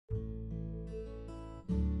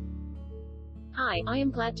Hi, I am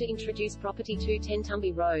glad to introduce property 210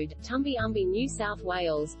 Tumbi Road, Tumbi Umbi, New South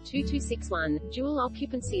Wales, 2261, dual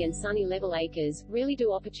occupancy and sunny level acres. Really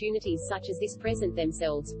do opportunities such as this present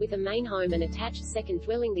themselves, with a main home and attached second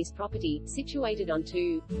dwelling. This property, situated on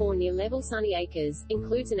 2.4 near level sunny acres,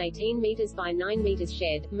 includes an 18 meters by 9 meters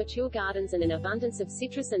shed, mature gardens and an abundance of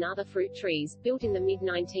citrus and other fruit trees. Built in the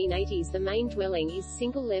mid-1980s, the main dwelling is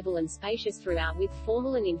single level and spacious throughout, with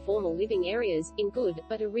formal and informal living areas. In good,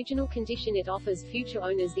 but original condition, it offers future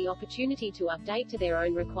owners the opportunity to update to their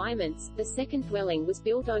own requirements. The second dwelling was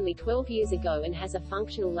built only 12 years ago and has a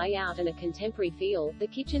functional layout and a contemporary feel. The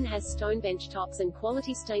kitchen has stone bench tops and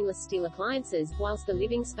quality stainless steel appliances, whilst the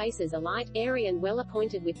living spaces are light, airy and well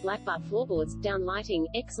appointed with black butt floorboards, down lighting,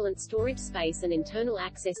 excellent storage space and internal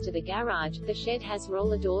access to the garage. The shed has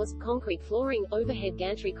roller doors, concrete flooring, overhead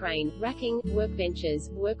gantry crane, racking, workbenches,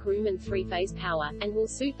 workroom and three-phase power, and will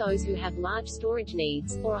suit those who have large storage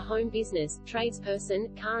needs, or a home business,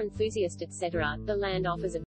 tradesperson, car enthusiast, etc. The land offers a